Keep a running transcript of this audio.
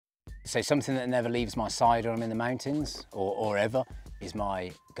So something that never leaves my side when I'm in the mountains or ever is my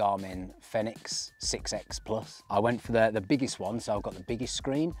Garmin Fenix 6X Plus. I went for the biggest one, so I've got the biggest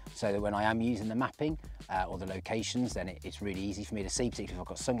screen, so that when I am using the mapping or the locations, then it's really easy for me to see, particularly if I've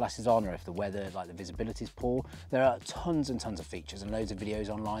got sunglasses on or if the weather, like the visibility is poor. There are tons and tons of features and loads of videos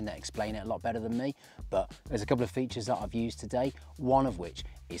online that explain it a lot better than me, but there's a couple of features that I've used today, one of which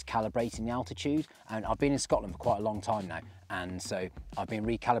is calibrating the altitude. And I've been in Scotland for quite a long time now, and so I've been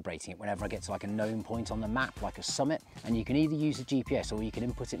recalibrating it whenever I get to like a known point on the map, like a summit, and you can either use the GPS or you can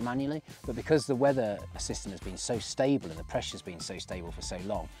input it manually, but because the weather assistant has been so stable and the pressure's been so stable for so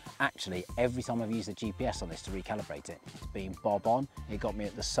long, actually every time I've used the GPS on this to recalibrate it, it's been bob on. It got me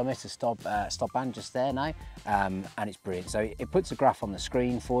at the summit of stop band just there now, and it's brilliant. So it puts a graph on the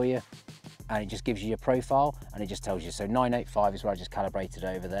screen for you, and it just gives you your profile, and it just tells you, so 985 is where I just calibrated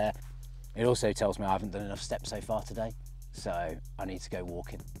over there. It also tells me I haven't done enough steps so far today, so I need to go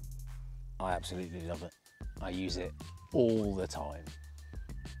walking. I absolutely love it. I use it all the time.